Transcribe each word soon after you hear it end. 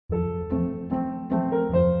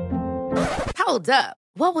Hold up.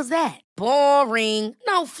 What was that? Boring.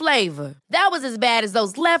 No flavor. That was as bad as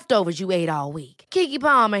those leftovers you ate all week. Keke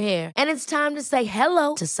Palmer here, and it's time to say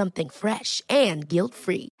hello to something fresh and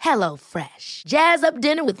guilt-free. Hello Fresh. Jazz up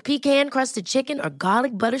dinner with pecan-crusted chicken or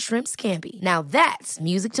garlic butter shrimp scampi. Now that's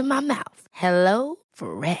music to my mouth. Hello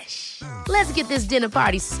Fresh. Let's get this dinner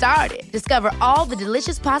party started. Discover all the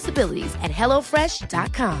delicious possibilities at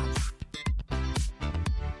hellofresh.com.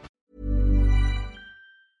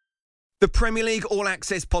 The Premier League All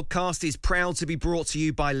Access podcast is proud to be brought to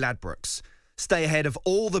you by Ladbrokes. Stay ahead of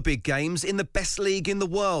all the big games in the best league in the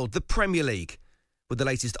world, the Premier League. With the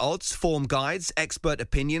latest odds, form guides, expert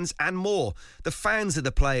opinions and more, the fans are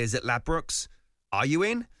the players at Ladbrokes. Are you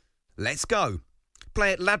in? Let's go.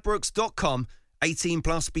 Play at ladbrokes.com, 18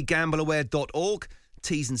 plus, begambleaware.org.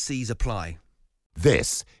 T's and C's apply.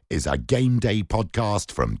 This is a Game Day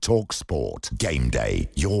podcast from TalkSport. Game Day,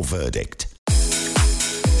 your verdict.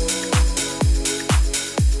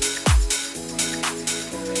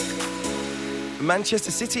 Manchester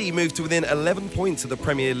City moved to within 11 points of the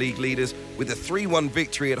Premier League leaders with a 3-1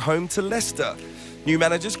 victory at home to Leicester. New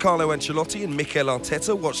managers Carlo Ancelotti and Mikel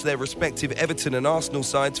Arteta watched their respective Everton and Arsenal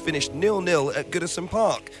sides finish 0-0 at Goodison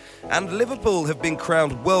Park. And Liverpool have been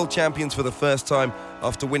crowned world champions for the first time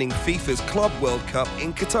after winning FIFA's Club World Cup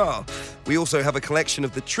in Qatar. We also have a collection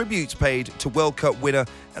of the tributes paid to World Cup winner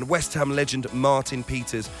and West Ham legend Martin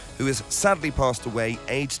Peters, who has sadly passed away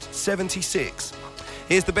aged 76.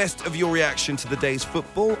 Here's the best of your reaction to the day's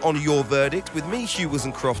football on Your Verdict with me, Hugh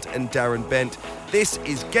Wisencroft and Darren Bent. This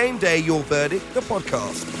is Game Day, Your Verdict, the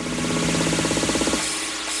podcast.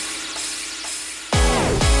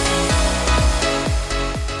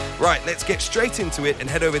 Right, let's get straight into it and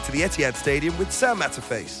head over to the Etihad Stadium with Sam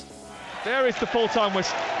Matterface. There is the full-time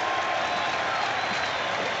whistle.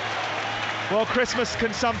 Well, Christmas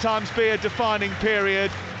can sometimes be a defining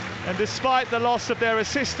period, and despite the loss of their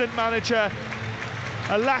assistant manager,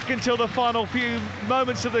 a lack until the final few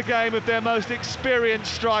moments of the game of their most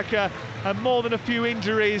experienced striker, and more than a few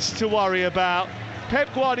injuries to worry about,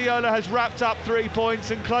 Pep Guardiola has wrapped up 3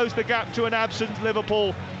 points and closed the gap to an absent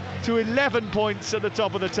Liverpool to 11 points at the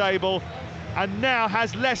top of the table, and now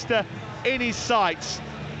has Leicester in his sights.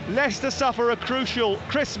 Leicester suffer a crucial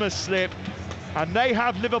Christmas slip, and they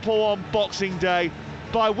have Liverpool on Boxing Day,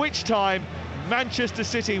 by which time Manchester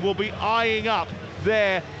City will be eyeing up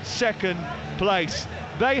their second place.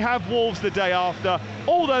 They have Wolves the day after.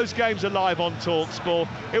 All those games are live on TalkSport.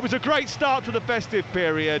 It was a great start to the festive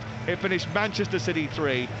period. It finished Manchester City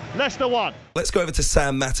 3, Leicester 1. Let's go over to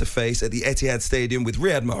Sam Matterface at the Etihad Stadium with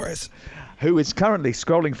Riyad Mahrez, who is currently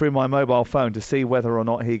scrolling through my mobile phone to see whether or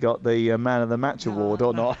not he got the Man of the Match award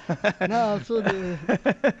or not. No, absolutely.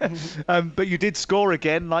 But you did score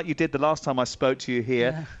again, like you did the last time I spoke to you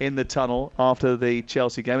here in the tunnel after the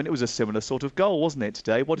Chelsea game, and it was a similar sort of goal, wasn't it,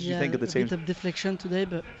 today? What did you think of the team? A bit of deflection today,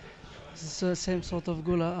 but it's the same sort of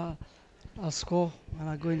goal. I'll score, and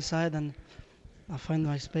I go inside, and I find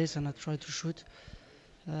my space, and I try to shoot.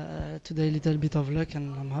 Today, a little bit of luck,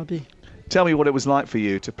 and I'm happy. Tell me what it was like for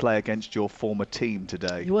you to play against your former team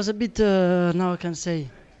today. It was a bit, now I can say,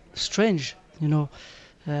 strange, you know.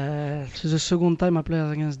 It's the second time I played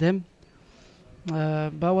against them.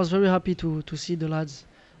 But I was very happy to see the lads,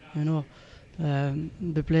 you know,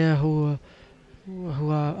 the player who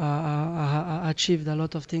I achieved a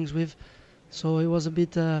lot of things with. So it was a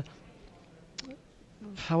bit, I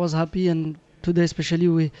was happy, and today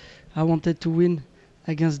especially I wanted to win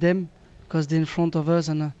against them because they're in front of us,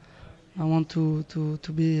 and I want to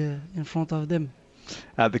be in front of them.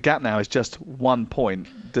 The gap now is just 1 point.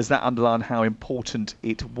 Does that underline how important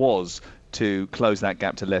it was to close that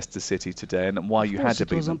gap to Leicester City today, and why you had to beat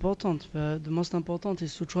them? It was important. The most important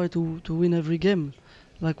is to try to win every game,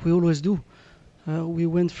 like we always do. We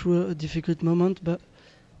went through a difficult moment, but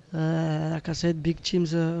like I said, big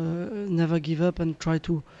teams never give up and try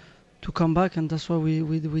to come back, and that's what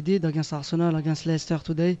we did against Arsenal, against Leicester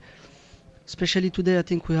today. Especially today, I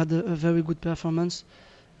think we had a very good performance.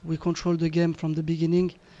 We controlled the game from the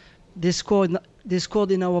beginning. They scored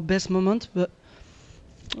in our best moment, but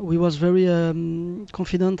we was very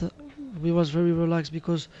confident. We was very relaxed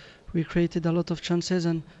because we created a lot of chances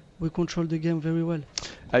and we controlled the game very well.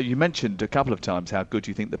 You mentioned a couple of times how good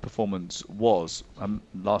you think the performance was.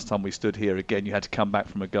 Last time we stood here again, you had to come back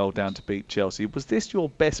from a goal down to beat Chelsea. Was this your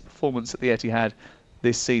best performance at the Etihad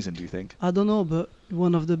this season, do you think? I don't know, but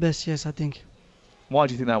one of the best, yes, I think. Why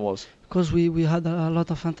do you think that was? Because we had a lot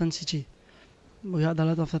of intensity. We had a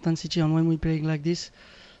lot of intensity, and when we're playing like this,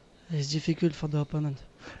 it's difficult for the opponent.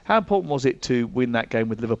 How important was it to win that game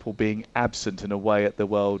with Liverpool being absent and away at the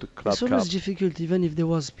World Club Cup? It's always difficult, even if they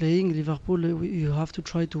was playing Liverpool, you have to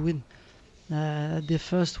try to win. They're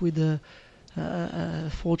first with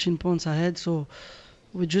 14 points ahead, so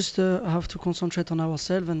we just have to concentrate on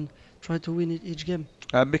ourselves and try to win each game.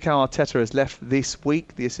 Mikel Arteta has left this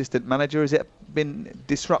week, the assistant manager. Has it been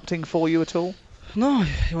disrupting for you at all? No,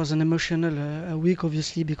 it was an emotional week,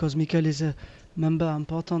 obviously, because Mikel is a member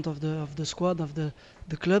important of the squad, of the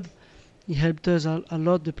club. He helped us a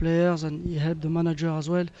lot, the players, and he helped the manager as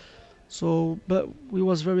well. So, but we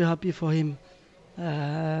was very happy for him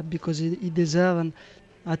because he deserves, and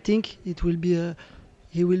I think he will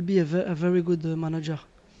be a very good manager.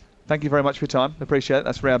 Thank you very much for your time. Appreciate it.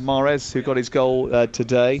 That's Riyad Mahrez, who got his goal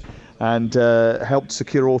today and helped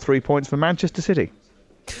secure all 3 points for Manchester City.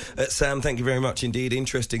 Sam, thank you very much indeed.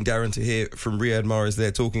 Interesting, Darren, to hear from Riyad Mahrez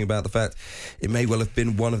there talking about the fact it may well have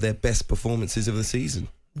been one of their best performances of the season.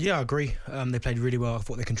 Yeah, I agree. They played really well. I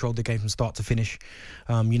thought they controlled the game from start to finish.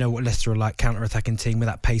 You know what Leicester are like, counter-attacking team with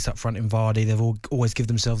that pace up front in Vardy. They've always give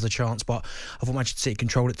themselves a chance, but I thought Manchester City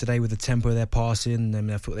controlled it today with the tempo of their passing.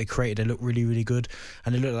 I thought they created, they looked really, really good.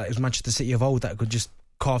 And it looked like it was Manchester City of old that could just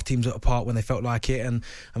carve teams apart when they felt like it. And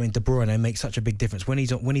I mean, De Bruyne makes such a big difference when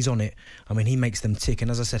he's on it. I mean, he makes them tick.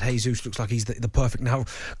 And as I said, Jesus looks like he's the perfect now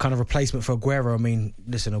kind of replacement for Aguero. I mean,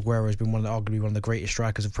 listen, Aguero has been arguably one of the greatest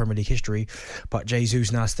strikers of Premier League history, but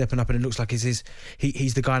Jesus now stepping up, and it looks like he's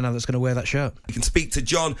the guy now that's going to wear that shirt. You can speak to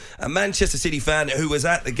John, a Manchester City fan who was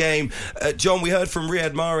at the game. John, we heard from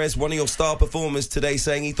Riyad Mahrez, one of your star performers today,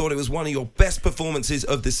 saying he thought it was one of your best performances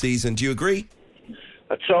of the season. Do you agree?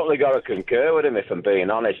 I totally got to concur with him, if I'm being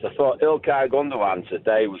honest. I thought Ilkay Gundogan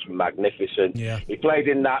today was magnificent. Yeah. He played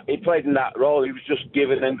in that role. He was just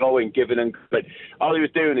giving and going. All he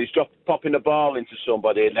was doing is popping the ball into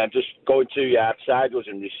somebody and then just going 2 yards sideways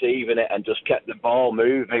and receiving it, and just kept the ball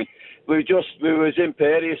moving. We was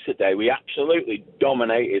imperious today. We absolutely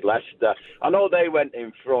dominated Leicester. I know they went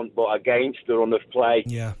in front, but against the run of play.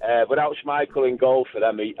 Yeah. Without Schmeichel in goal for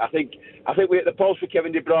them, I think we hit the post with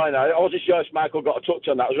Kevin De Bruyne. I wasn't sure if Schmeichel got a touch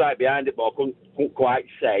on that. I was right behind it, but I couldn't quite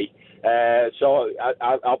say. So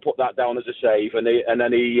I'll put that down as a save. And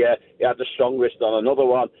then he had the strong wrist on another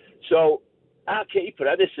one. So our keeper,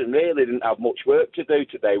 Edison, really didn't have much work to do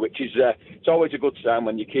today, which is it's always a good sign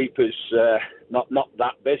when your keeper's not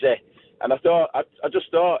that busy. And I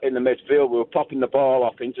just thought in the midfield we were popping the ball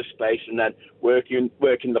off into space and then working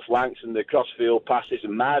the flanks and the crossfield passes.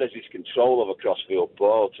 And Mahrez's control of a crossfield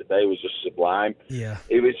ball today was just sublime. Yeah,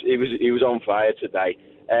 he was on fire today.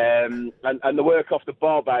 And the work off the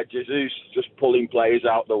ball by Jesus, just pulling players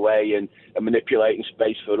out of the way and manipulating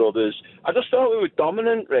space for others. I just thought we were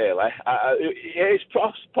dominant, really. It is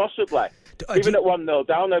possibly. Even at 1-0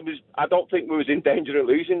 down, I don't think we was in danger of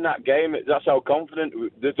losing that game. That's how confident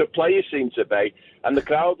the players seemed to be. And the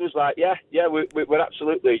crowd was like, we're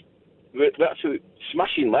absolutely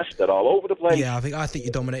smashing Leicester all over the place. Yeah, I think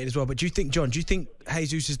you dominated as well. But do you think, John, Jesus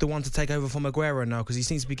is the one to take over from Aguero now? Because he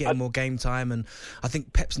seems to be getting more game time, and I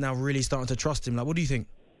think Pep's now really starting to trust him. Like, what do you think?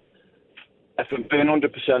 If I'm being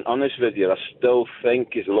 100% honest with you, I still think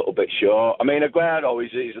he's a little bit short. I mean, Aguero,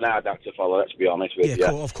 he's an hard act to follow, let's be honest with you.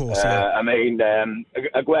 Yeah, of course. Yeah. I mean,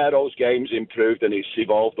 Aguero's game's improved and he's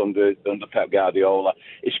evolved under Pep Guardiola.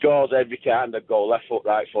 He scores every kind of goal, left foot,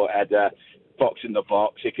 right foot, header, box in the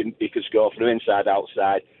box. He can score from inside,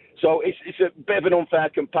 outside. So it's a bit of an unfair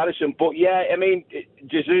comparison. But yeah, I mean,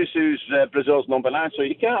 Jesus, who's Brazil's number 9, so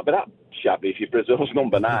you can't be that shabby if you're Brazil's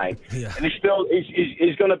number 9. Yeah. And he's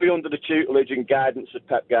going to be under the tutelage and guidance of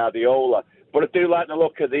Pep Guardiola. But I do like the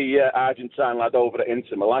look of the Argentine lad over at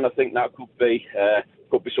Inter Milan. I think that could be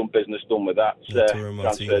some business done with that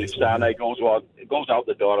transfer. If Sane goes out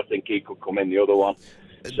the door, I think he could come in the other one.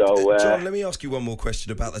 So, John, let me ask you one more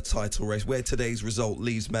question about the title race, where today's result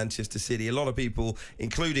leaves Manchester City. A lot of people,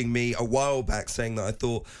 including me, a while back saying that I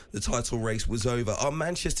thought the title race was over. Are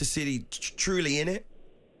Manchester City truly in it?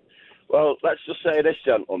 Well, let's just say this,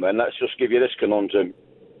 gentlemen. Let's just give you this conundrum.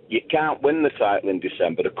 You can't win the title in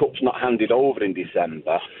December. The cup's not handed over in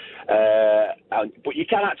December. But you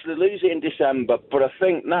can actually lose it in December. But I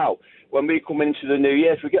think now, when we come into the new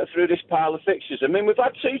year, if we get through this pile of fixtures, I mean, we've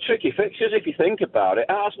had 2 tricky fixtures if you think about it.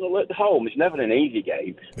 Arsenal at home is never an easy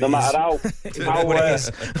game, no matter how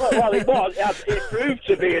well, it was. It proved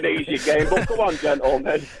to be an easy game, but come on,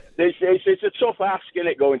 gentlemen. It's a tough ask,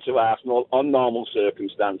 innit, going to Arsenal on normal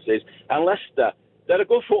circumstances. And Leicester, they're a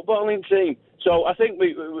good footballing team. So I think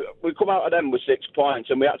we come out of them with 6 points,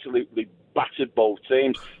 and we absolutely battered both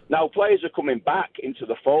teams. Now, players are coming back into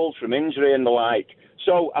the fold from injury and the like.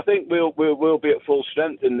 So I think we'll be at full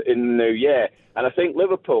strength in the new year. And I think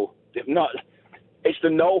Liverpool, it's the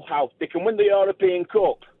know-how. They can win the European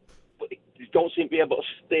Cup, but don't seem to be able to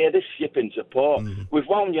steer this ship into port. We've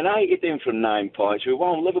wound United in from 9 points. We've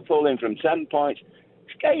wound Liverpool in from 10 points.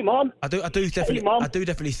 Game on. I do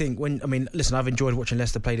definitely think listen, I've enjoyed watching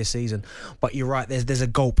Leicester play this season, but you're right. There's a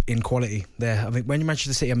gulp in quality there. I mean, when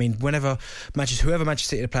Manchester City, whenever whoever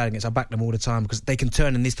Manchester City are playing against, I back them all the time because they can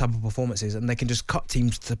turn in these type of performances and they can just cut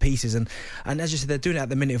teams to pieces. And as you said, they're doing it at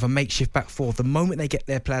the minute of a makeshift back four. The moment they get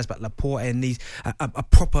their players back, Laporte and these a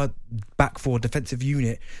proper back four defensive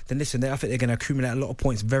unit, then listen, I think they're going to accumulate a lot of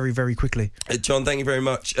points very, very quickly. John, thank you very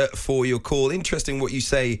much for your call. Interesting what you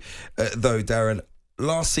say, though, Darren.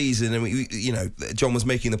 Last season, and John was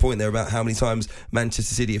making the point there about how many times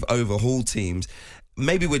Manchester City have overhauled teams.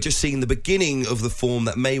 Maybe we're just seeing the beginning of the form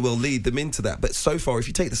that may well lead them into that. But so far, if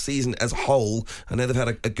you take the season as a whole, I know they've had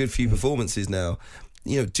a good few performances now.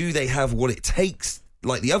 Do they have what it takes,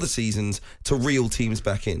 like the other seasons, to reel teams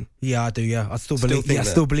back in? Yeah, I do. Yeah, I still believe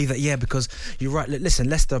that. Yeah, because you're right. Listen,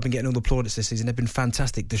 Leicester have been getting all the plaudits this season. They've been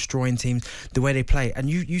fantastic, destroying teams the way they play. And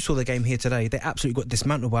you saw the game here today. They absolutely got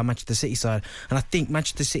dismantled by Manchester City side. And I think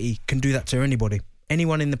Manchester City can do that to anybody.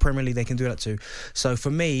 Anyone in the Premier League, they can do that too. So for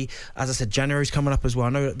me, as I said, January's coming up as well. I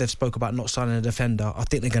know that they've spoke about not signing a defender. I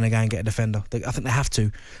think they're going to go and get a defender. I think they have to.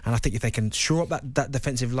 And I think if they can shore up that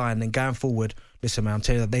defensive line, then going forward, listen, man, I'm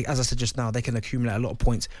telling you, as I said just now, they can accumulate a lot of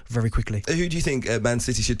points very quickly. Who do you think Man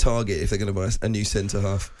City should target if they're going to buy a new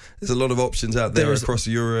centre-half? There's a lot of options out there across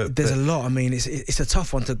Europe. There's a lot. It's a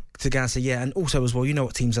tough one to go and say, yeah. And also as well, you know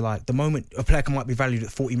what teams are like. The moment a player might be valued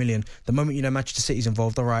at 40 million, the moment Manchester City's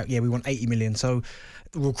involved, all right, yeah, we want 80 million. So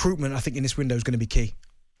recruitment, I think, in this window is going to be key.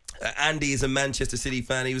 Andy is a Manchester City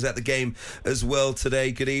fan. He was at the game as well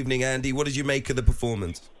today. Good evening, Andy. What did you make of the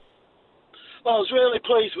performance? Well, I was really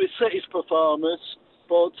pleased with City's performance,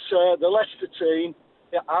 but the Leicester team,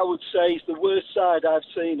 I would say, is the worst side I've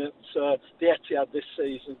seen at the Etihad this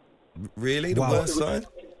season. Really? The worst side?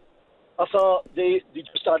 I thought they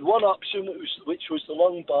just had one option, which was the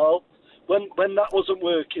long ball. When that wasn't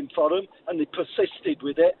working for them, and they persisted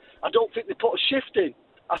with it, I don't think they put a shift in.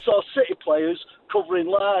 I saw City players covering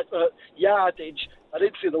yardage. I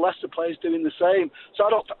didn't see the Leicester players doing the same. So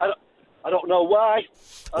I don't know why.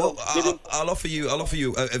 I'll offer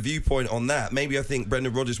you a viewpoint on that. Maybe I think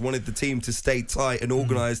Brendan Rodgers wanted the team to stay tight and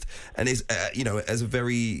organised, and is as a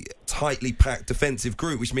very tightly packed defensive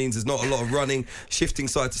group, which means there's not a lot of running, shifting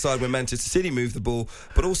side to side when Manchester City move the ball.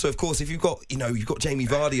 But also, of course, if you've got Jamie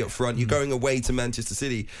Vardy up front, you're going away to Manchester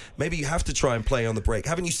City. Maybe you have to try and play on the break.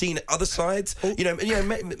 Haven't you seen other sides?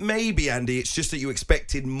 Maybe Andy, it's just that you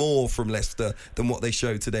expected more from Leicester than what they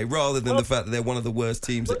showed today, rather than the fact that they're one of the worst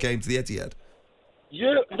teams that came to the Etihad.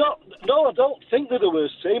 No, I don't think they're the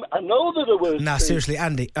worst team. I know they're the worst team. Nah, seriously,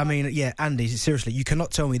 Andy. Andy, seriously, you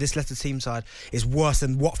cannot tell me this Leicester team side is worse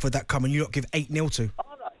than Watford that come and you not give 8-0 to.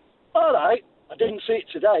 All right. I didn't see it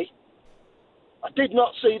today. I did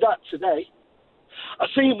not see that today. I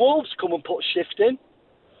seen Wolves come and put a shift in.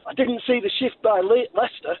 I didn't see the shift by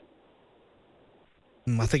Leicester.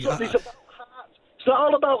 I think it's about heart. It's not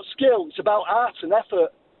all about skill. It's about art and effort.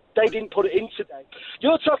 They didn't put it in today.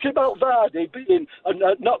 You're talking about Vardy being and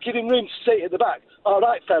not giving room to sit at the back. All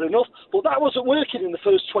right, fair enough. But that wasn't working in the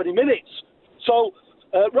first 20 minutes. So,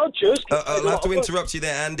 Rodgers... I'll have to interrupt you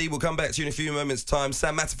there, Andy. We'll come back to you in a few moments' time.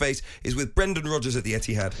 Sam Matterface is with Brendan Rodgers at the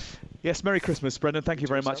Etihad. Yes, Merry Christmas, Brendan. Thank you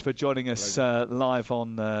very much for joining us live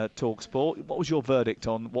on TalkSport. What was your verdict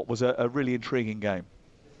on what was a really intriguing game?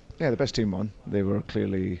 Yeah, the best team won. They were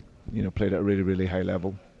clearly, played at a really, really high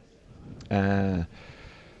level.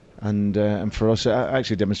 And for us, it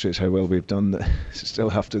actually demonstrates how well we've done.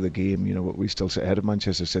 Still after the game, we still sit ahead of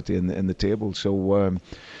Manchester City in the table. So,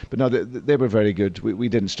 but no, they were very good. We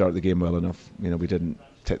didn't start the game well enough. We didn't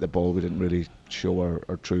take the ball. We didn't really show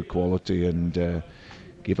our true quality and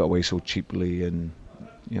gave it away so cheaply. And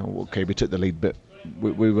okay, we took the lead, but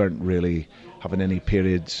we weren't really having any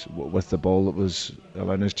periods with the ball that was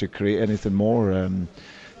allowing us to create anything more.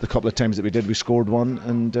 The couple of times that we did, we scored one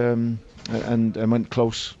and went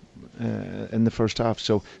close. In the first half,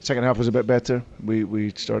 so second half was a bit better. We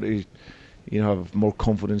started, have more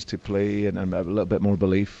confidence to play and a little bit more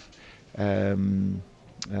belief. And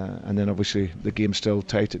then obviously the game's still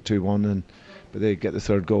tight at 2-1, but they get the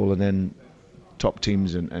third goal, and then top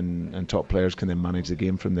teams and top players can then manage the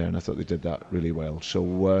game from there. And I thought they did that really well.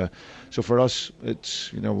 So for us,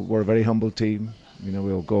 it's we're a very humble team.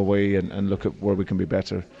 We'll go away and look at where we can be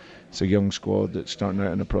better. It's a young squad that's starting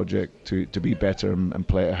out in a project to be better and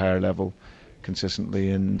play at a higher level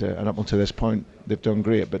consistently. And up until this point, they've done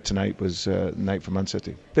great. But tonight was the night for Man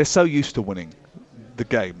City. They're so used to winning the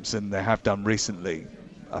games, and they have done recently.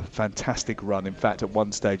 a fantastic run. In fact, at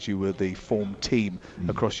one stage you were the form team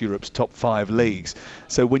across Europe's top 5 leagues.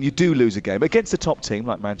 So when you do lose a game against a top team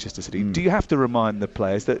like Manchester City, do you have to remind the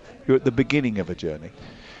players that you're at the beginning of a journey?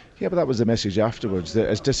 Yeah, but that was the message afterwards, that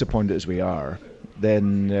as disappointed as we are,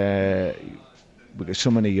 then we've got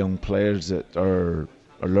so many young players that are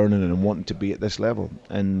learning and wanting to be at this level,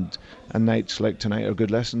 and nights like tonight are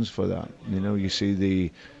good lessons for that. You know, you see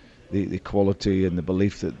the quality and the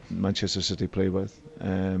belief that Manchester City play with,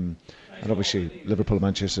 and obviously Liverpool and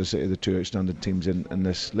Manchester City are the two outstanding teams in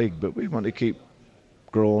this league, but we want to keep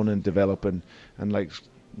growing and developing, and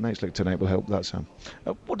nights like tonight will help that, Sam.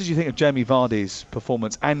 What did you think of Jamie Vardy's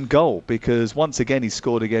performance and goal? Because once again he's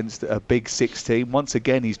scored against a Big Six team. Once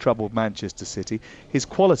again he's troubled Manchester City. His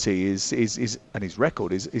quality is and his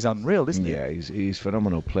record is unreal, isn't it? Yeah, he's a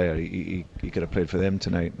phenomenal player. He could have played for them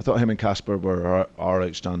tonight. I thought him and Kasper were our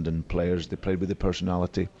outstanding players. They played with the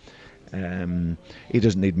personality. He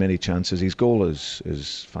doesn't need many chances. His goal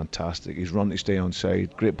is fantastic. He's run to stay on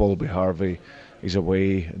side. Great ball by Harvey. He's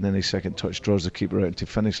away, and then his second touch draws the keeper out, and to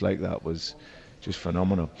finish like that was just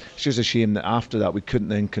phenomenal. It's just a shame that after that we couldn't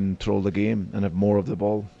then control the game and have more of the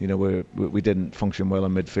ball. You know, we didn't function well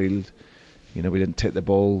in midfield. You know, we didn't take the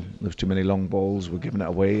ball. There was too many long balls. We're giving it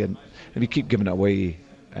away, and if you keep giving it away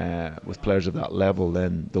with players of that level,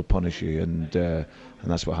 then they'll punish you, and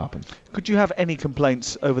that's what happened. Could you have any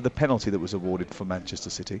complaints over the penalty that was awarded for Manchester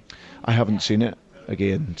City? I haven't seen it.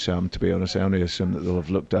 Again, Sam, to be honest, I only assume that they'll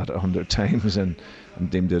have looked at it 100 times and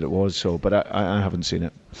deemed that it was so, but I haven't seen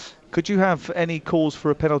it. Could you have any calls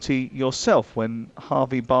for a penalty yourself when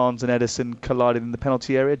Harvey Barnes and Ederson collided in the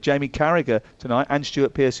penalty area? Jamie Carragher tonight and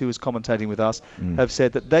Stuart Pearce, who was commentating with us, have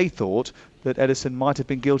said that they thought that Ederson might have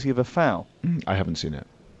been guilty of a foul. I haven't seen it.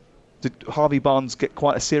 Did Harvey Barnes get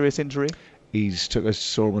quite a serious injury? He's took a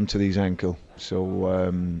sore one to his ankle,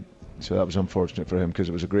 so that was unfortunate for him, because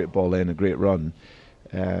it was a great ball in, a great run.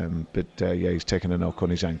 But he's taken a knock on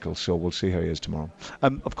his ankle, so we'll see how he is tomorrow.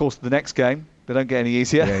 Of course, the next game, they don't get any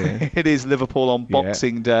easier. Yeah. It is Liverpool on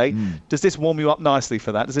Boxing Day. Does this warm you up nicely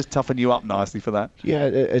for that? Does this toughen you up nicely for that? Yeah,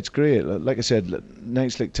 it's great. Like I said,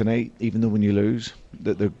 nights like tonight, even though when you lose,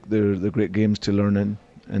 they're great games to learn in,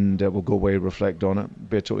 and we'll go away, reflect on it.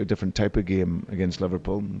 Be a totally different type of game against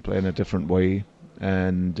Liverpool, and play in a different way,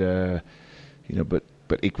 and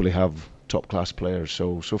but equally have top class players.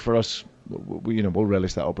 So for us, we'll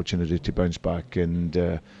relish that opportunity to bounce back and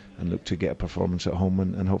look to get a performance at home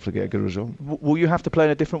and hopefully get a good result. Will you have to play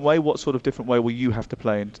in a different way? What sort of different way will you have to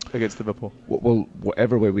play against Liverpool? Well,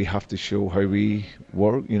 whatever way, we have to show how we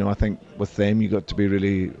work. You know, I think with them you got to be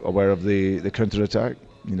really aware of the counter attack.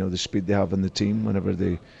 You know, the speed they have in the team whenever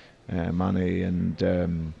they Mane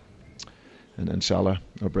and Salah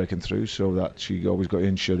are breaking through, so that you always got to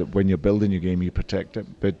ensure that when you're building your game you protect it.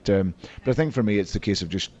 But I think for me it's the case of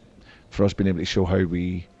just for us being able to show how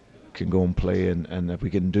we can go and play, and if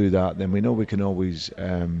we can do that, then we know we can always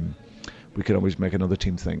make another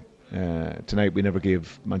team think. Tonight we never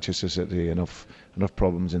gave Manchester City enough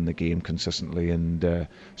problems in the game consistently, and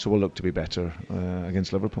so we'll look to be better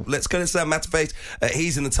against Liverpool. Let's go to Sam Matterface.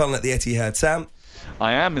 He's in the tunnel at the Etihad. Sam?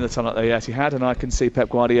 I am in the tunnel at the Etihad, and I can see Pep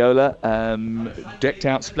Guardiola decked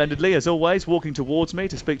out splendidly as always, walking towards me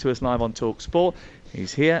to speak to us live on Talk Sport.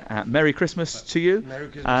 He's here. Merry Christmas to you. Merry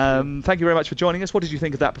Christmas. Thank you very much for joining us. What did you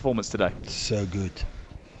think of that performance today? So good.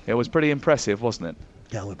 It was pretty impressive, wasn't it?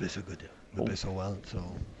 Yeah, we played so good. We played so well. So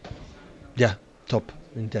yeah, top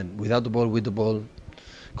in 10. Without the ball, with the ball,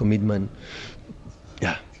 commitment.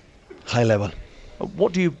 Yeah, high level.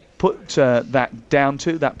 What do you put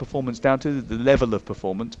that performance down to, the level of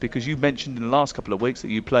performance? Because you mentioned in the last couple of weeks that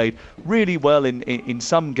you played really well in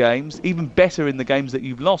some games, even better in the games that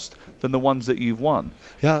you've lost than the ones that you've won.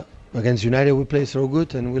 Yeah, against United we played so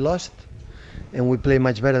good and we lost, and we play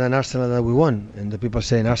much better than Arsenal that we won. And the people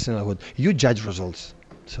saying Arsenal good. You judge results,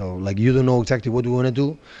 so like you don't know exactly what we want to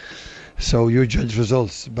do, so you judge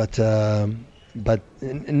results. But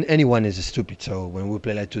anyone is stupid. So when we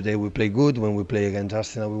play like today, we play good. When we play against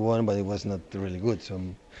Arsenal, we won, but it was not really good. So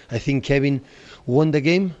I think Kevin won the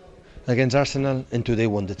game against Arsenal, and today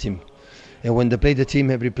won the team. And when they play the team,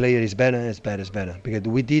 every player is better. Because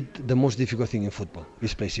we did the most difficult thing in football,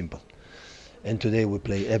 is play simple. And today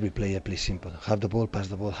every player plays simple. Have the ball, pass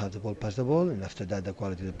the ball, have the ball, pass the ball, and after that the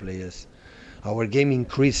quality of the players. Our game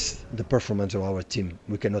increased the performance of our team.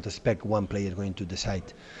 We cannot expect one player going to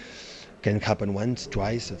decide. Can happen once,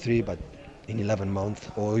 twice, or three, but in 11 months,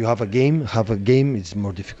 or you have a game, it's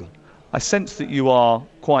more difficult. I sense that you are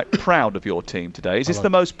quite proud of your team today. Is this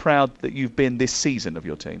the most proud that you've been this season of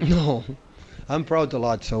your team? No, I'm proud a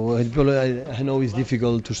lot. So I know it's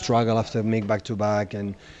difficult to struggle after make back-to-back,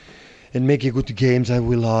 and and make a good games. And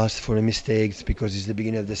we lost for the mistakes because it's the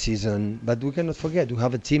beginning of the season. But we cannot forget, we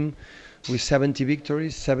have a team with 70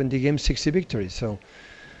 victories, 70 games, 60 victories. So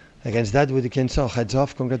against that, we can say heads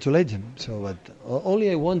off, congratulate them. So, but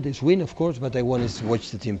only I want this win, of course, but I want to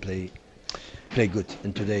watch the team play good.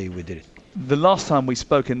 And today we did it. The last time we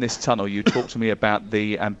spoke in this tunnel, you talked to me about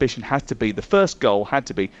the ambition had to be, the first goal had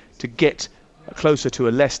to be to get closer to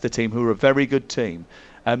a Leicester team who are a very good team.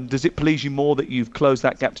 Does it please you more that you've closed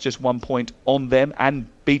that gap to just 1 point on them and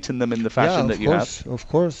beaten them in the fashion that you have? Of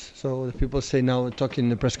course. So the people say now, talking in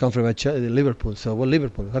the press conference about Liverpool. So, well,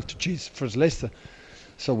 Liverpool have to chase first Leicester.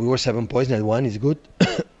 So we were 7 points, not one is good.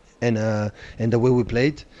 and the way we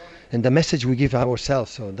played and the message we give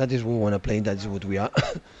ourselves. So that is what we want to play, that is what we are.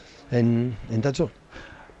 and that's all.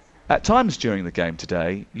 At times during the game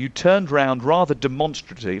today, you turned round rather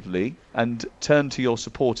demonstratively and turned to your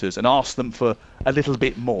supporters and asked them for a little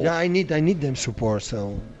bit more. Yeah, I need them support.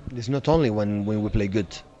 So it's not only when we play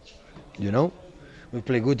good, you know. We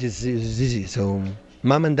play good is easy. So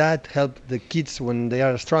mom and dad help the kids when they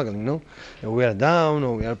are struggling, no? If we are down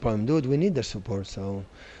or we are problem dude, we need their support. So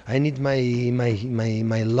I need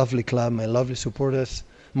my lovely club, my lovely supporters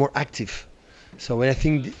more active. So when I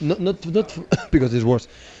think not because it's worse,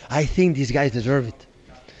 I think these guys deserve it.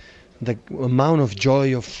 The amount of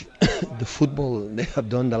joy of the football they have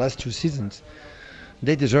done the last 2 seasons,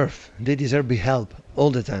 they deserve be help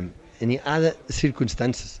all the time, in other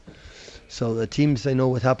circumstances. So the teams, they know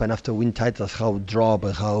what happened after win titles, how drop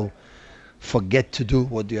and how forget to do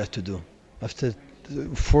what you have to do. After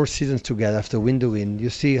 4 seasons together, after win to win, you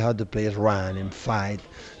see how the players run and fight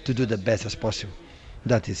to do the best as possible.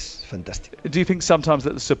 That is fantastic. Do you think sometimes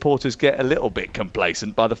that the supporters get a little bit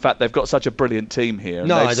complacent by the fact they've got such a brilliant team here? And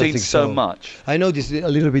no, they've I don't seen think so much. I know this a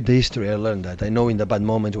little bit the history. I learned that. I know in the bad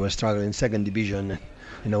moments we were struggling in second division,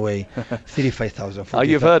 in a way, 35,000. Oh,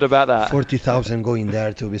 you've heard about that. 40,000 going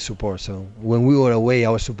there to be support. So when we were away,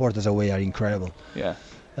 our supporters away are incredible. Yeah.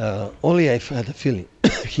 Only I've had a feeling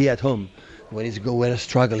here at home when we're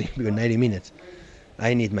struggling because 90 minutes.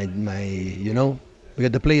 I need my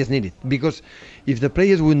because the players need it. Because if the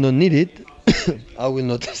players would not need it, I will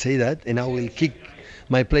not say that, and I will kick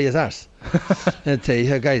my players' ass and say,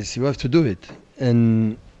 hey, guys, you have to do it.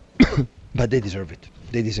 But they deserve it.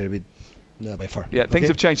 They deserve it by far. Yeah, things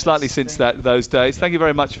have changed slightly since those days. Thank you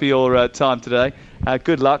very much for your time today.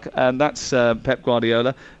 Good luck. And that's Pep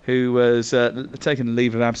Guardiola, who was taking a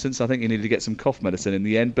leave of absence. I think he needed to get some cough medicine in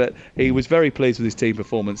the end, but he was very pleased with his team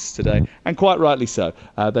performance today, and quite rightly so.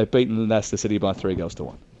 They've beaten Leicester City by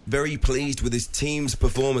 3-1. Very pleased with his team's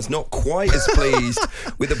performance, not quite as pleased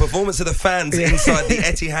with the performance of the fans inside the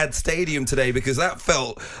Etihad Stadium today, because that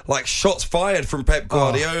felt like shots fired from Pep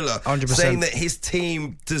Guardiola, 100%. saying that his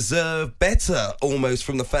team deserve better almost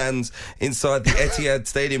from the fans inside the Etihad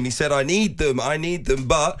Stadium. He said, I need them,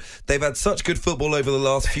 but they've had such good football over the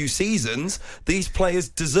last few seasons, these players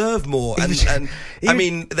deserve more. And I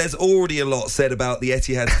mean, there's already a lot said about the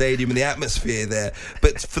Etihad Stadium and the atmosphere there,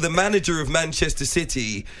 but for the manager of Manchester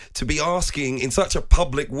City to be asking in such a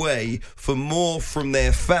public way for more from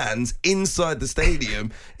their fans inside the stadium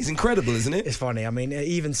is incredible, isn't it? It's funny. I mean, it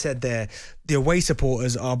even said there, the away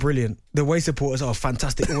supporters are brilliant. The away supporters are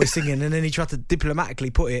fantastic, always singing. And then he tried to diplomatically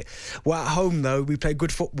put it, well, at home, though, we play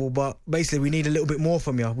good football, but basically we need a little bit more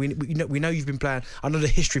from you. We know you've been playing. I know the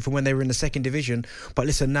history from when they were in the second division, but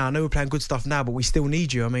listen, now I know we're playing good stuff now, but we still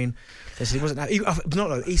need you. I mean, listen, he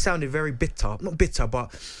wasn't. He sounded very bitter, not bitter,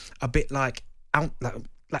 but a bit like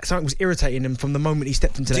something was irritating him from the moment he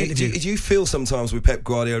stepped into the interview. Do you feel sometimes with Pep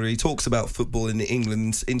Guardiola, he talks about football in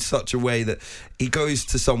England in such a way that he goes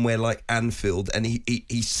to somewhere like Anfield and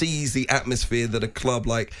he sees the atmosphere that a club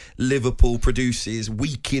like Liverpool produces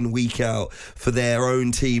week in, week out for their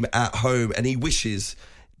own team at home, and he wishes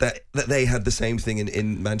that they had the same thing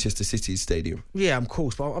in Manchester City's stadium? Yeah, of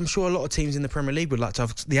course, but I'm sure a lot of teams in the Premier League would like to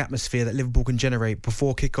have the atmosphere that Liverpool can generate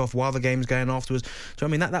before kick-off, while the game's going afterwards. Do you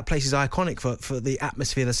know what I mean? That place is iconic for the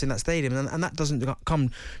atmosphere that's in that stadium, and that doesn't come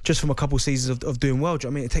just from a couple of seasons of doing well. Do you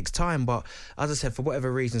know what I mean? It takes time, but as I said, for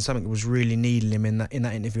whatever reason, something was really needling him in that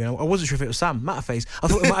interview. And I wasn't sure if it was Sam Matterface. I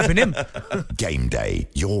thought it might have been him. Game Day,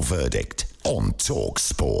 your verdict on Talk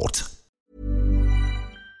Sport.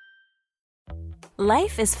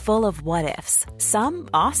 Life is full of what-ifs. Some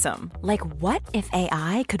awesome, like what if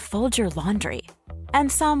AI could fold your laundry?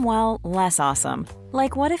 And some, well, less awesome,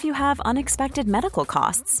 like what if you have unexpected medical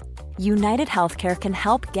costs? United Healthcare can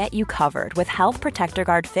help get you covered with Health Protector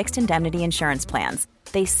Guard fixed indemnity insurance plans.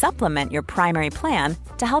 They supplement your primary plan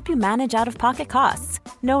to help you manage out-of-pocket costs.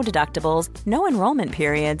 No deductibles, no enrollment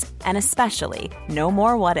periods, and especially no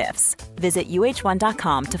more what-ifs. Visit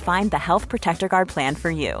UH1.com to find the Health Protector Guard plan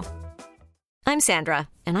for you. I'm Sandra,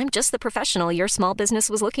 and I'm just the professional your small business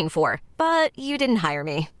was looking for. But you didn't hire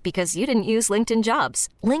me because you didn't use LinkedIn Jobs.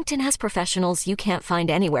 LinkedIn has professionals you can't find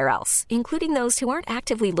anywhere else, including those who aren't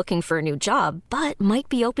actively looking for a new job, but might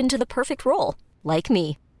be open to the perfect role, like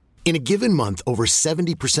me. In a given month, over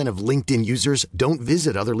 70% of LinkedIn users don't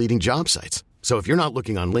visit other leading job sites. So if you're not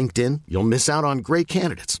looking on LinkedIn, you'll miss out on great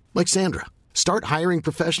candidates like Sandra. Start hiring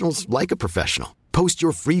professionals like a professional. Post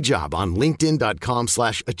your free job on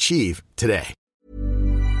linkedin.com/achieve today.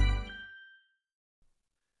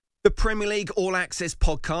 The Premier League All Access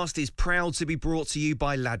podcast is proud to be brought to you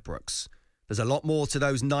by Ladbrokes. There's a lot more to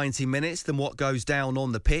those 90 minutes than what goes down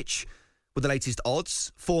on the pitch. With the latest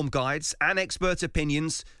odds, form guides and expert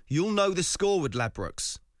opinions, you'll know the score with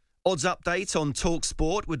Ladbrokes. Odds update on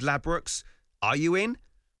TalkSport with Ladbrokes. Are you in?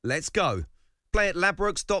 Let's go. Play at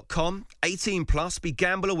ladbrokes.com, 18 plus,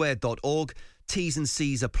 begambleaware.org. T's and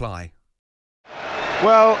C's apply.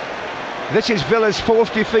 Well, this is Villa's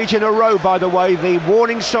fourth defeat in a row, by the way. The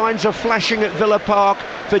warning signs are flashing at Villa Park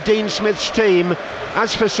for Dean Smith's team.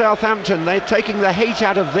 As for Southampton, they're taking the heat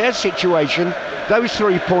out of their situation. Those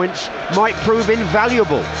 3 points might prove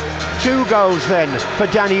invaluable. 2 goals then for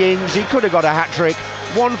Danny Ings. He could have got a hat-trick.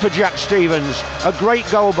 1 for Jack Stevens. A great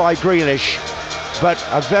goal by Grealish. But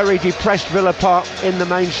a very depressed Villa Park in the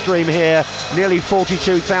mainstream here. Nearly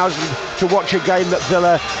 42,000 to watch a game that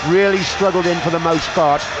Villa really struggled in for the most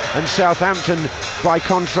part. And Southampton, by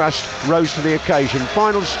contrast, rose to the occasion.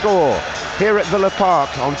 Final score here at Villa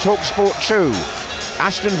Park on TalkSport 2.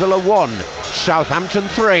 Aston Villa 1, Southampton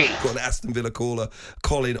 3. Got an Aston Villa caller,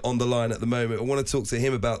 Colin, on the line at the moment. I want to talk to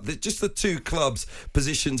him about just the two clubs'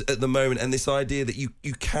 positions at the moment and this idea that you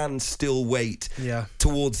can still wait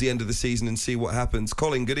towards the end of the season and see what happens.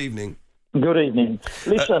 Colin, good evening. Good evening.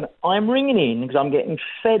 Listen, I'm ringing in because I'm getting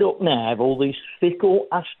fed up now of all these fickle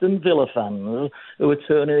Aston Villa fans who are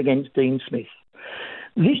turning against Dean Smith.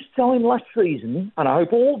 This time last season, and I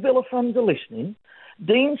hope all Villa fans are listening,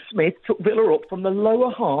 Dean Smith took Villa up from the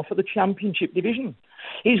lower half of the Championship division.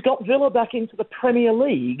 He's got Villa back into the Premier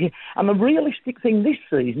League, and the realistic thing this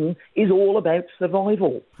season is all about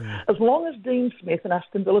survival. As long as Dean Smith and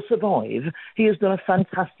Aston Villa survive, he has done a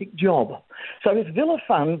fantastic job. So if Villa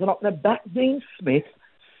fans are not going to back Dean Smith,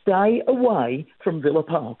 stay away from Villa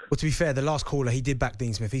Park. Well, to be fair, the last caller, he did back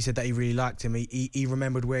Dean Smith. He said that he really liked him. He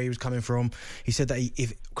remembered where he was coming from. He said that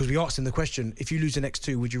because we asked him the question, if you lose the next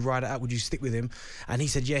 2, would you ride it out? Would you stick with him? And he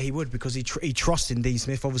said, yeah, he would, because he trusts in Dean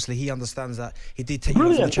Smith. Obviously, he understands that he did take you to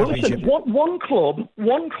the Championship. Well, listen, one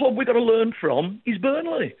club we've got to learn from is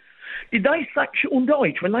Burnley. Did they sack Sean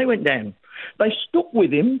Dyche when they went down? They stuck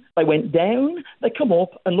with him, they went down, they come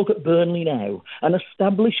up, and look at Burnley now, an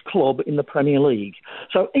established club in the Premier League.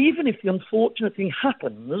 So even if the unfortunate thing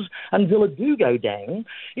happens and Villa do go down,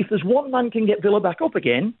 if there's one man can get Villa back up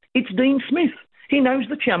again, it's Dean Smith. He knows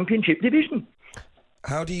the Championship division.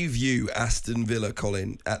 How do you view Aston Villa,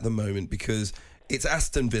 Colin, at the moment? Because it's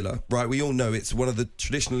Aston Villa, right? We all know it's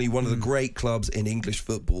traditionally one of the great clubs in English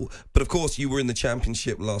football. But of course, you were in the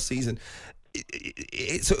Championship last season.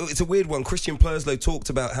 It's a weird one. Christian Purslow talked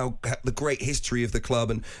about how the great history of the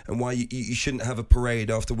club and why you shouldn't have a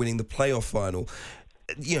parade after winning the playoff final.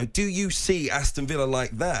 Do you see Aston Villa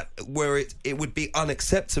like that, where it would be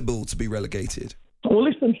unacceptable to be relegated? Well,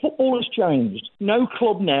 listen, football has changed. No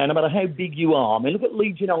club now, no matter how big you are. I mean, look at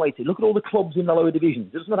Leeds United. Look at all the clubs in the lower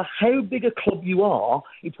divisions. It doesn't matter how big a club you are,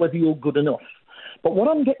 it's whether you're good enough. But what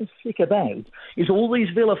I'm getting sick about is all these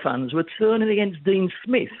Villa fans who are turning against Dean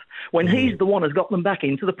Smith when he's the one who's got them back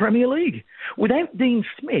into the Premier League. Without Dean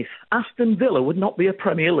Smith, Aston Villa would not be a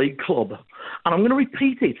Premier League club. And I'm going to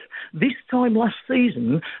repeat it. This time last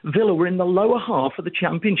season, Villa were in the lower half of the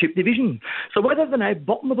Championship division. So whether they're now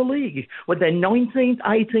bottom of the league, whether they're 19th,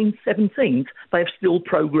 18th, 17th, they have still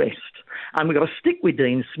progressed. And we've got to stick with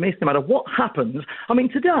Dean Smith no matter what happens. I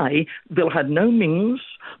mean, today, Villa had no Mings.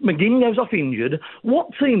 McGinn goes off injured. What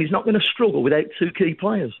team is not going to struggle without 2 key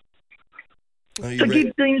players? So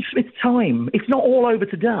give Dean Smith time. It's not all over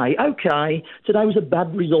today. OK, today was a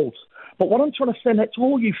bad result. But what I'm trying to send out to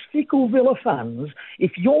all you fickle Villa fans,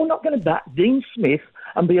 if you're not going to back Dean Smith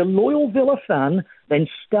and be a loyal Villa fan, then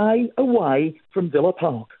stay away from Villa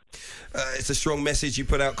Park. It's a strong message you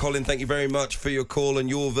put out, Colin. Thank you very much for your call and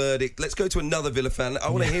your verdict. Let's go to another Villa fan. I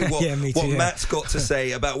want to hear what Matt's got to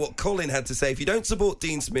say about what Colin had to say. If you don't support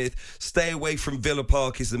Dean Smith, stay away from Villa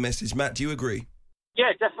Park is the message. Matt, do you agree?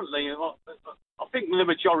 Yeah, definitely. I think the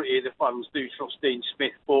majority of the fans do trust Dean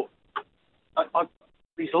Smith, but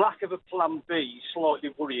his lack of a plan B is slightly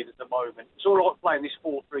worrying at the moment. It's all right playing this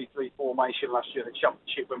 4-3-3 formation last year in the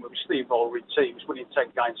Championship when we were steamrolling teams, winning 10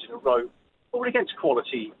 games in a row. But we're against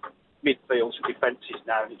quality midfields and defences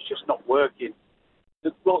now, and it's just not working.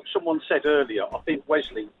 Like someone said earlier, I think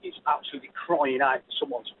Wesley is absolutely crying out for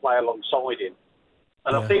someone to play alongside him.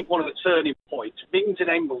 And I think one of the turning points, Mings and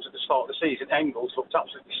Engels at the start of the season, Engels looked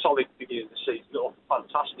absolutely solid at the beginning of the season, looked a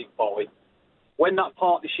fantastic boy. When that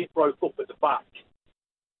partnership broke up at the back,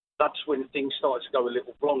 that's when things started to go a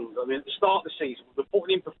little wrong. I mean, at the start of the season, we were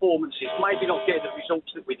putting in performances, maybe not getting the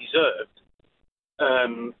results that we deserved,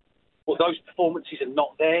 but those performances are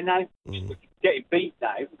not there now. We're getting beat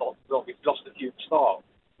now, like we've lost a few at the start,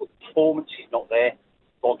 but the performance is not there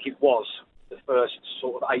like it was the first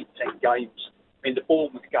sort of 8-10 games. I mean, the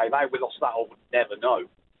Bournemouth game, how we lost that, I would never know.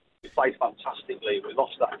 We played fantastically, we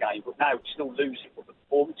lost that game, but now we're still losing, but the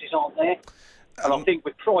performances aren't there. And I think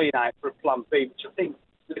we're crying out for a plan B, which I think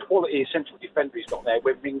with the quality of central defender he's got there,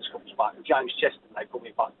 when Mings comes back, and James Cheston now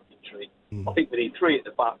coming back for victory, I think we need 3 at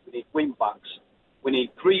the back, we need wing-backs, we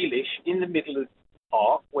need Grealish in the middle of the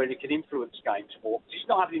park where he can influence games more, because he's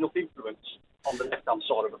not having enough influence on the left-hand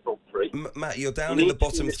side of the front three. Matt, you're down in the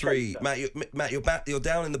bottom 3. Matt, you're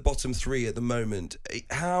down in the bottom 3 at the moment.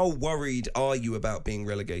 How worried are you about being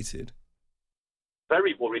relegated?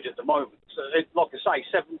 Very worried at the moment. So like I say,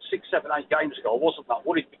 6, 7, 8 games ago, I wasn't that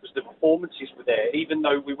worried because the performances were there. Even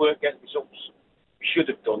though we weren't getting results we should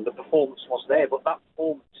have done, the performance was there. But that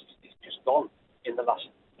performance is just gone in the last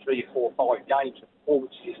 3, 4, 5 games. The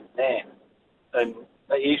performance isn't there. And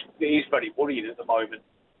it is very worrying at the moment.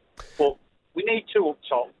 But we need 2 up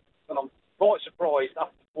top. And I'm quite surprised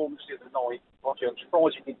after the performance the other night. I'm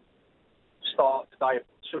surprised he didn't start today at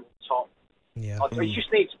 2 up top. Yeah. He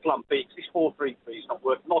just needs a plan B because this 4-3-3 is not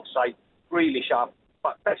working. Like I say, Grealish, our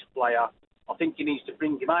best player, I think he needs to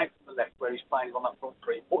bring him out from the left where he's playing on that front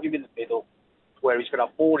 3, put him in the middle where he's going to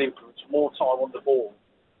have more influence, more time on the ball,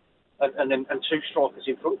 and 2 strikers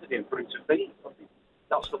in front of him for him to beat. I think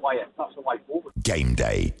that's the way forward. Game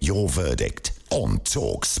Day, your verdict on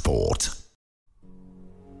Talk Sport.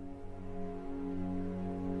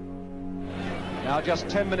 Now just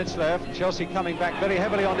 10 minutes left. Chelsea coming back very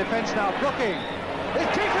heavily on defence now. Brooking.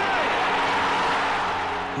 It's Tite!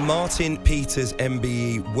 Martin Peters,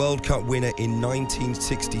 MBE, World Cup winner in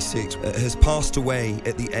 1966, has passed away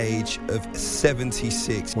at the age of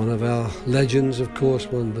 76. One of our legends, of course,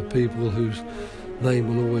 one of the people whose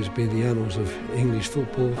name will always be in the annals of English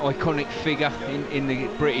football. Iconic figure in the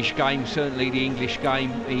British game, certainly the English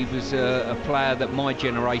game. He was a player that my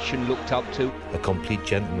generation looked up to. A complete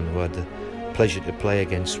gentleman who had the pleasure to play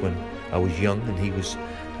against when I was young, and he was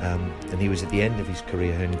at the end of his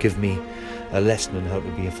career, and give me a lesson on how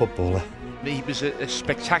to be a footballer. He was a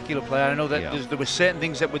spectacular player. I know that there were certain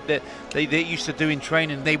things that they used to do in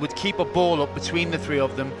training. They would keep a ball up between the 3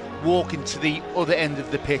 of them, walk into the other end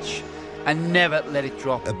of the pitch and never let it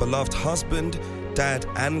drop. A beloved husband, dad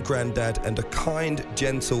and granddad, and a kind,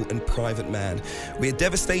 gentle and private man. We are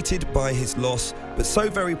devastated by his loss, but so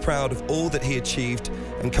very proud of all that he achieved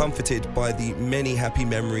and comforted by the many happy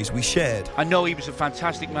memories we shared. I know he was a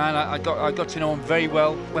fantastic man. I got to know him very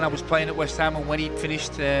well when I was playing at West Ham, and when he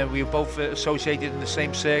finished, we were both associated in the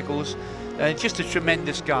same circles. Just a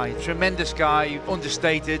tremendous guy,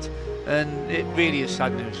 understated, and it really is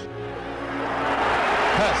sad news.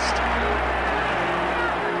 Hurst.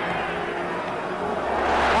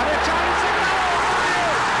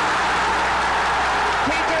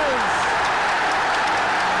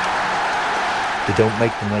 They don't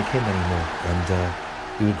make them like him anymore, and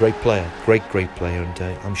he was a great player, great player, and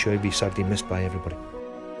I'm sure he'll be sadly missed by everybody.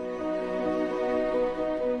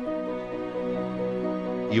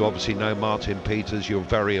 You obviously know Martin Peters, you're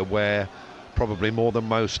very aware, probably more than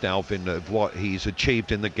most, Alvin, of what he's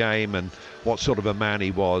achieved in the game and what sort of a man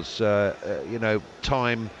he was.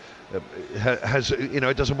 Time has,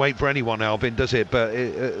 it doesn't wait for anyone, Alvin, does it? But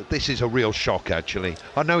this is a real shock, actually.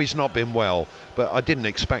 I know he's not been well, but I didn't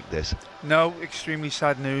expect this. No, extremely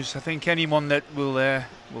sad news. I think anyone that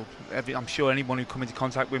I'm sure anyone who come into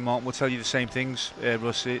contact with Martin will tell you the same things,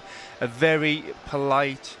 Russ. A very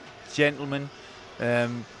polite gentleman,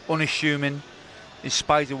 unassuming, in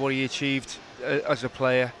spite of what he achieved as a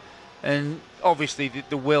player. And obviously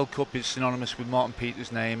the World Cup is synonymous with Martin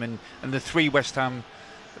Peters' name, and the 3 West Ham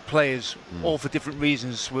players, all for different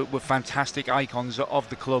reasons, were fantastic icons of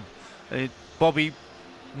the club. Bobby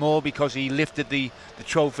Moore because he lifted the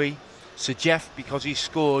trophy, Sir Jeff because he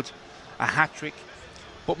scored a hat-trick.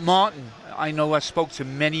 But Martin, I know I spoke to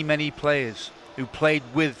many players who played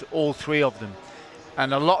with all 3 of them,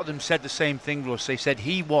 and a lot of them said the same thing, Russ. They said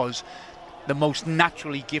he was the most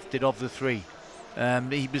naturally gifted of the 3.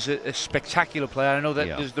 He was a spectacular player. I know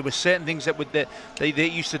that there were certain things that they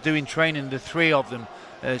used to do in training, the 3 of them,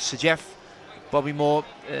 Sir Jeff, Bobby Moore,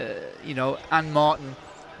 and Martin,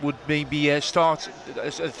 would maybe start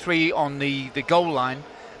as a three on the goal line,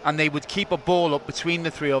 and they would keep a ball up between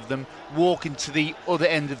the three of them, walking to the other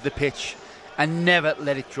end of the pitch, and never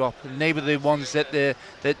let it drop. And they were the ones that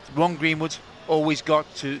Ron Greenwood always got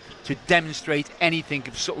to demonstrate anything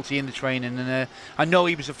of subtlety in the training. And I know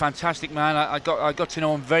he was a fantastic man. I got to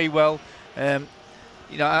know him very well.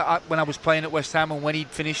 You know, when I was playing at West Ham and when he'd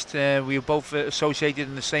finished, we were both associated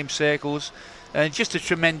in the same circles. Just a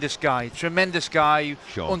tremendous guy,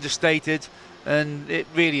 sure. Understated. And it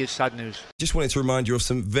really is sad news. Just wanted to remind you of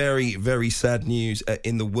some very, very sad news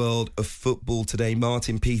in the world of football today.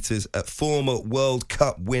 Martin Peters, former World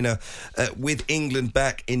Cup winner with England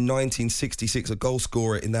back in 1966, a goal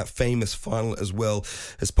scorer in that famous final as well,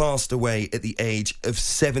 has passed away at the age of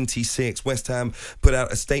 76. West Ham put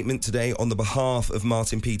out a statement today on the behalf of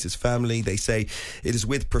Martin Peters' family. They say, "It is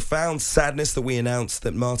with profound sadness that we announce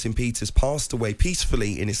that Martin Peters passed away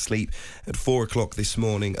peacefully in his sleep at 4 o'clock this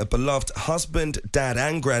morning. A beloved husband, dad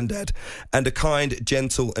and granddad, and a kind,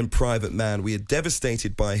 gentle and private man. We are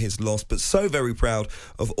devastated by his loss, but so very proud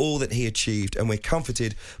of all that he achieved, and we're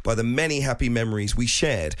comforted by the many happy memories we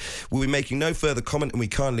shared. We'll be making no further comment, and we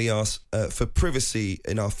kindly ask for privacy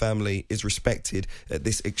in our family is respected at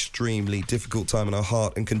this extremely difficult time, and our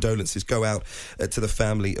heart and condolences go out to the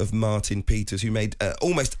family of Martin Peters, who made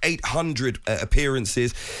almost 800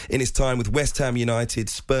 appearances in his time with West Ham United,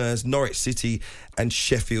 Spurs, Norwich City and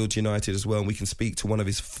Sheffield United as well. And we can speak to one of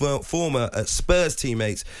his former Spurs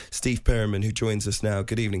teammates, Steve Perryman, who joins us now.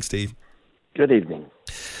 Good evening, Steve. Good evening.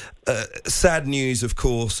 Sad news, of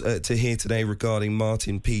course, to hear today regarding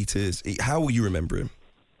Martin Peters. How will you remember him?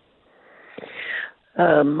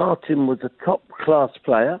 Martin was a top-class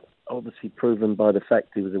player, obviously proven by the fact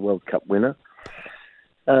he was a World Cup winner,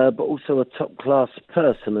 but also a top-class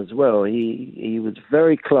person as well. He was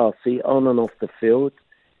very classy on and off the field.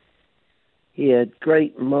 He had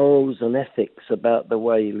great morals and ethics about the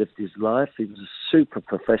way he lived his life. He was a super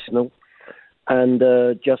professional and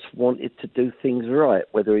just wanted to do things right,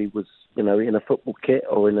 whether he was, in a football kit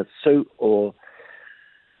or in a suit or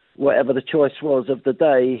whatever the choice was of the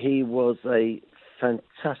day. He was a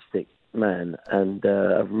fantastic man and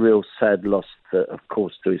a real sad loss, of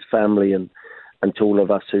course, to his family and to all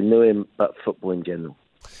of us who knew him, but football in general.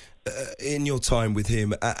 In your time with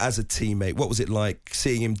him as a teammate, what was it like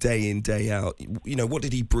seeing him day in, day out? What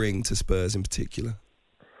did he bring to Spurs in particular?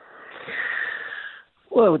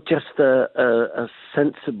 Well, just a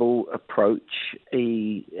sensible approach.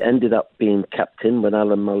 He ended up being captain when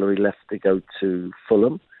Alan Mullery left to go to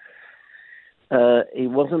Fulham. He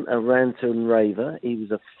wasn't a ranter and raver. He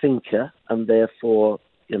was a thinker, and therefore,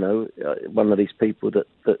 one of these people that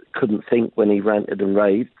couldn't think when he ranted and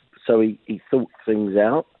raved. So he thought things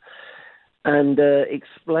out and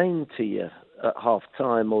explained to you at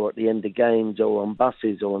half-time or at the end of games or on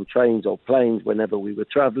buses or on trains or planes whenever we were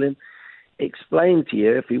travelling, explained to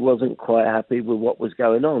you if he wasn't quite happy with what was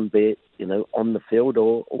going on, be it, on the field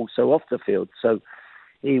or also off the field. So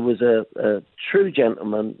he was a true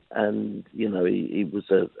gentleman and, he was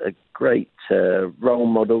a great role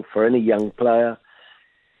model for any young player.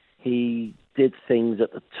 He did things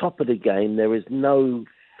at the top of the game. There is no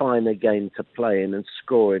finer game to play in and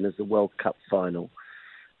score in as the World Cup final.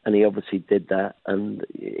 And he obviously did that. And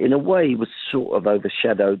in a way, he was sort of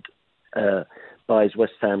overshadowed by his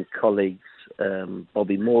West Ham colleagues,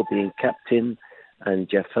 Bobby Moore being captain and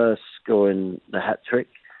Geoff Hurst scoring the hat-trick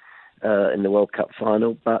in the World Cup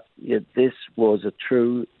final. But this was a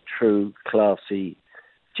true, classy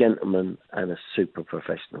gentleman and a super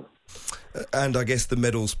professional. And I guess the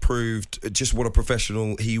medals proved just what a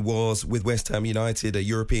professional he was with West Ham United, a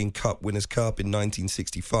European Cup Winners' Cup in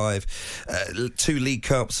 1965, 2 League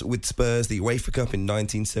Cups with Spurs, the UEFA Cup in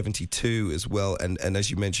 1972 as well, and as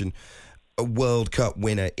you mentioned, a World Cup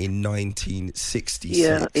winner in 1966.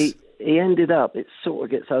 Yeah, he ended up, it sort of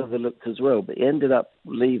gets overlooked as well, but he ended up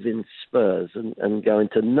leaving Spurs and going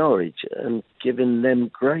to Norwich and giving them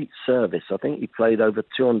great service. I think he played over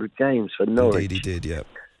 200 games for Norwich. Indeed he did, yeah.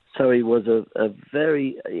 So he was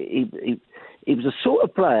he was a sort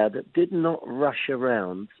of player that did not rush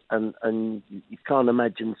around and you can't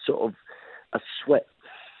imagine sort of a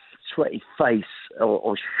sweaty face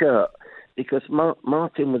or shirt, because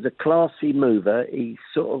Martin was a classy mover. He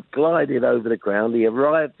sort of glided over the ground. He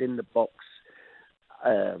arrived in the box.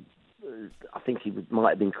 I think he might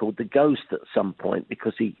have been called the Ghost at some point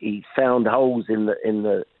because he found holes in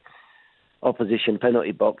the opposition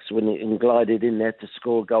penalty box when he glided in there to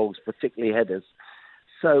score goals, particularly headers.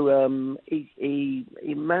 So he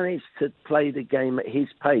managed to play the game at his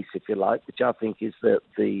pace, if you like, which I think is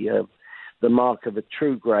the mark of a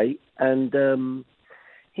true great. And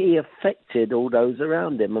he affected all those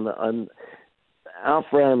around him. And Alf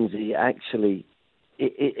Ramsey actually,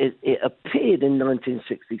 it appeared in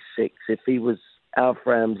 1966 if he was Alf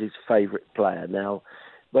Ramsey's favourite player. Now,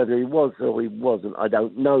 whether he was or he wasn't, I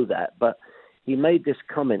don't know that. But he made this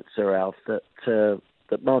comment, Sir Alf, that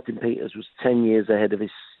Martin Peters was 10 years ahead of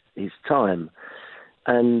his time.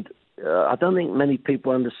 And I don't think many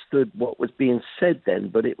people understood what was being said then,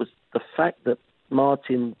 but it was the fact that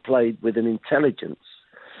Martin played with an intelligence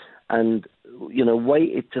and,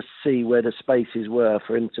 waited to see where the spaces were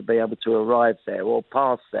for him to be able to arrive there or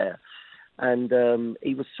pass there. And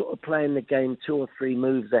he was sort of playing the game 2 or 3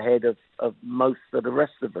 moves ahead of most of the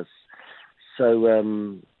rest of us. So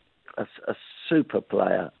a super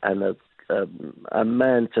player and a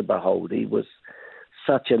man to behold. He was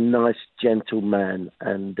such a nice, gentle man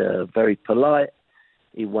and very polite.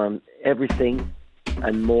 He won everything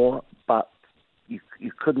and more, but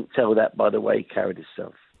you couldn't tell that by the way he carried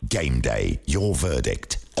himself. Game Day, your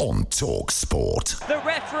verdict on Talk Sport. The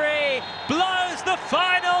referee blows the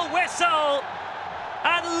final whistle,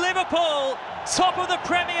 and Liverpool, top of the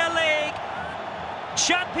Premier League,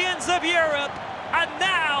 champions of Europe, and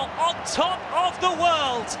now on top of the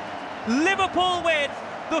world. Liverpool win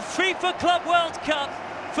the FIFA Club World Cup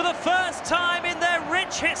for the first time in their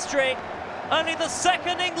rich history, only the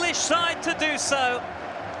second English side to do so.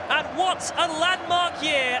 And what a landmark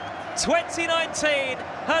year 2019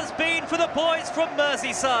 has been for the boys from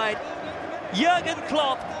Merseyside. Jurgen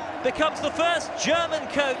Klopp becomes the first German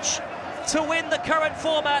coach to win the current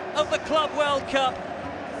format of the Club World Cup.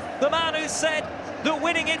 The man who said that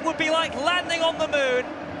winning it would be like landing on the moon.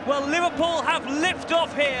 Well, Liverpool have lifted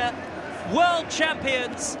off here, world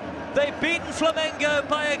champions. They've beaten Flamengo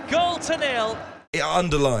by 1-0. It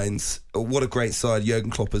underlines what a great side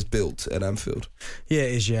Jurgen Klopp has built at Anfield. Yeah,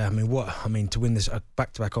 it is, yeah. I mean, to win this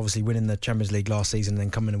back-to-back, obviously winning the Champions League last season and then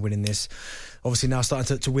coming and winning this, obviously now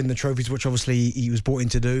starting to win the trophies, which obviously he was brought in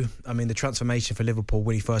to do. I mean, the transformation for Liverpool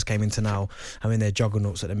when he first came into now, I mean, they're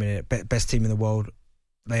juggernauts at the minute, best team in the world.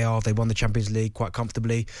 They won the Champions League quite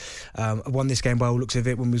comfortably. Won this game by all looks of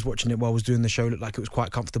it. When we was watching it while I was doing the show, looked like it was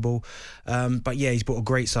quite comfortable. But yeah, he's brought a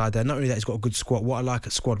great side there. Not only that, he's got a good squad. What I like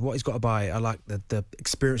at squad, what he's got to buy, I like the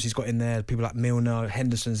experience he's got in there. People like Milner,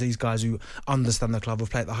 Henderson's, these guys who understand the club, who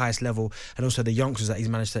play at the highest level, and also the youngsters that he's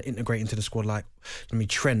managed to integrate into the squad. Like,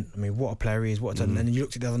 Trent. what a player he is. What a talent. And then you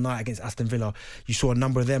looked at the other night against Aston Villa. You saw a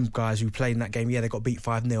number of them guys who played in that game. Yeah, they got beat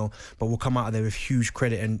 5-0, but will come out of there with huge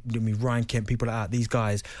credit. And Ryan Kent, people like that. These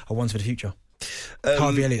guys are ones for the future.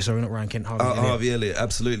 Harvey Elliott, sorry, not Ryan Kent. Harvey Elliott,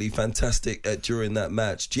 absolutely fantastic during that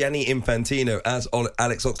match. Gianni Infantino, as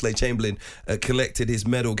Alex Oxlade-Chamberlain collected his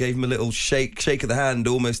medal, gave him a little shake of the hand,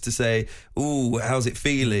 almost to say, "Ooh, how's it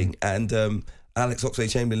feeling?" And Alex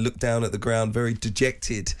Oxlade-Chamberlain looked down at the ground, very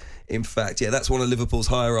dejected. In fact, yeah, that's one of Liverpool's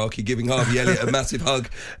hierarchy, giving Harvey Elliott a massive hug.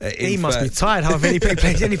 He must be tired, Harvey. He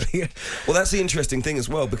plays anything. Well, that's the interesting thing as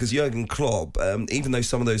well, because Jurgen Klopp, even though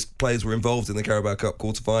some of those players were involved in the Carabao Cup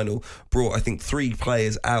quarter-final, brought, I think, 3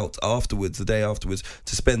 players out afterwards, the day afterwards,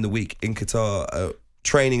 to spend the week in Qatar,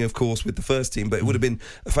 training, of course, with the first team, but it would have been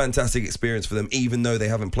a fantastic experience for them, even though they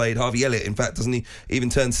haven't played. Harvey Elliott, in fact, doesn't he even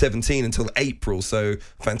turn 17 until April, so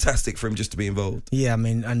fantastic for him just to be involved. Yeah, I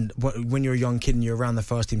mean, and when you're a young kid and you're around the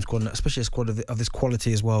first team squad, and especially a squad of this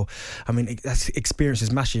quality as well, I mean, that experience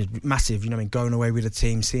is massive, going away with the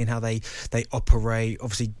team, seeing how they operate,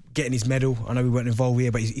 obviously getting his medal. I know we weren't involved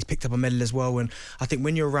here, but he's picked up a medal as well. And I think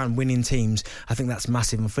when you're around winning teams, I think that's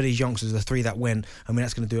massive. And for these youngsters, the 3 that went, I mean,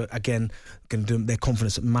 that's going to do it again, going to do their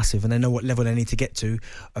confidence massive. And they know what level they need to get to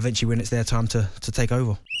eventually when it's their time to take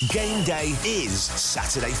over. Game Day is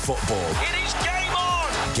Saturday football. It is game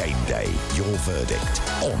on! Game Day, your verdict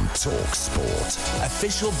on Talk Sport.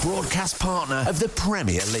 Official broadcast partner of the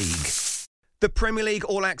Premier League. The Premier League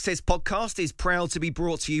All Access podcast is proud to be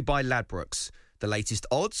brought to you by Ladbrokes. The latest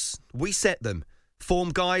odds, we set them. Form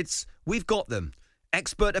guides, we've got them.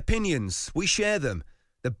 Expert opinions, we share them.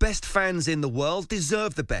 The best fans in the world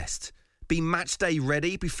deserve the best. Be match day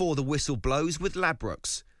ready before the whistle blows with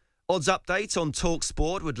Ladbrokes. Odds update on Talk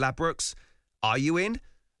Sport with Ladbrokes. Are you in?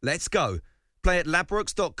 Let's go. Play at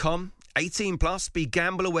ladbrokes.com. 18 plus.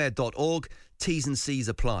 BeGambleAware.org. T's and C's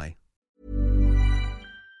apply.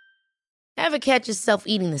 Ever catch yourself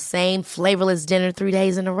eating the same flavorless dinner 3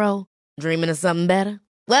 days in a row? Dreaming of something better?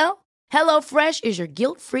 Well, HelloFresh is your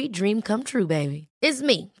guilt-free dream come true, baby. It's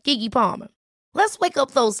me, Keke Palmer. Let's wake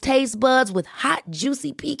up those taste buds with hot,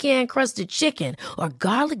 juicy pecan-crusted chicken or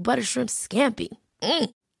garlic butter shrimp scampi.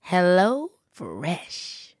 Hello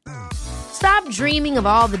Fresh. Stop dreaming of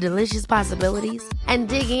all the delicious possibilities and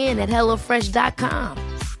dig in at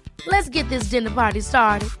HelloFresh.com. Let's get this dinner party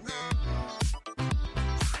started.